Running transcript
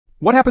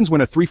What happens when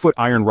a 3-foot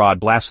iron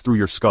rod blasts through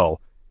your skull,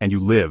 and you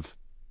live?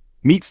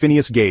 Meet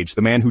Phineas Gage,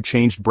 the man who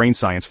changed brain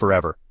science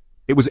forever.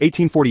 It was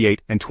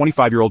 1848, and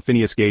 25-year-old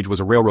Phineas Gage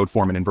was a railroad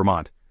foreman in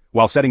Vermont.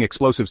 While setting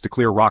explosives to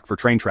clear rock for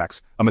train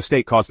tracks, a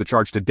mistake caused the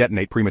charge to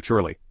detonate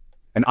prematurely.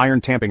 An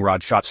iron tamping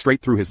rod shot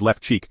straight through his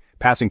left cheek,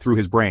 passing through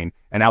his brain,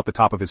 and out the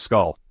top of his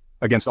skull.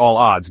 Against all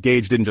odds,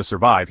 Gage didn't just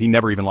survive, he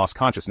never even lost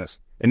consciousness.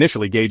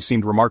 Initially, Gage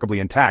seemed remarkably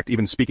intact,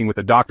 even speaking with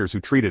the doctors who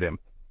treated him.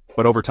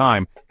 But over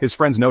time, his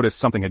friends noticed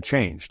something had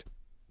changed.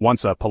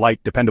 Once a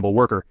polite, dependable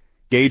worker,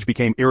 Gage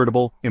became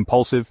irritable,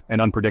 impulsive, and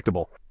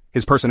unpredictable.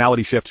 His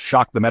personality shift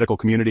shocked the medical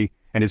community,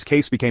 and his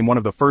case became one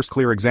of the first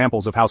clear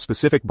examples of how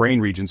specific brain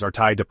regions are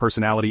tied to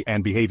personality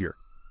and behavior.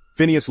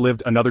 Phineas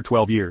lived another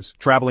 12 years,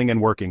 traveling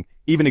and working,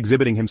 even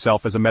exhibiting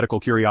himself as a medical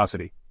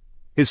curiosity.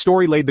 His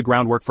story laid the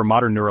groundwork for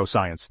modern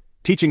neuroscience,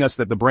 teaching us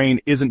that the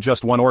brain isn't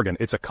just one organ,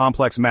 it's a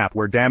complex map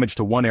where damage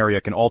to one area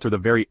can alter the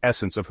very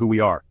essence of who we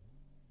are.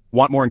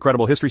 Want more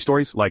incredible history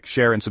stories? Like,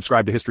 share, and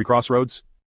subscribe to History Crossroads?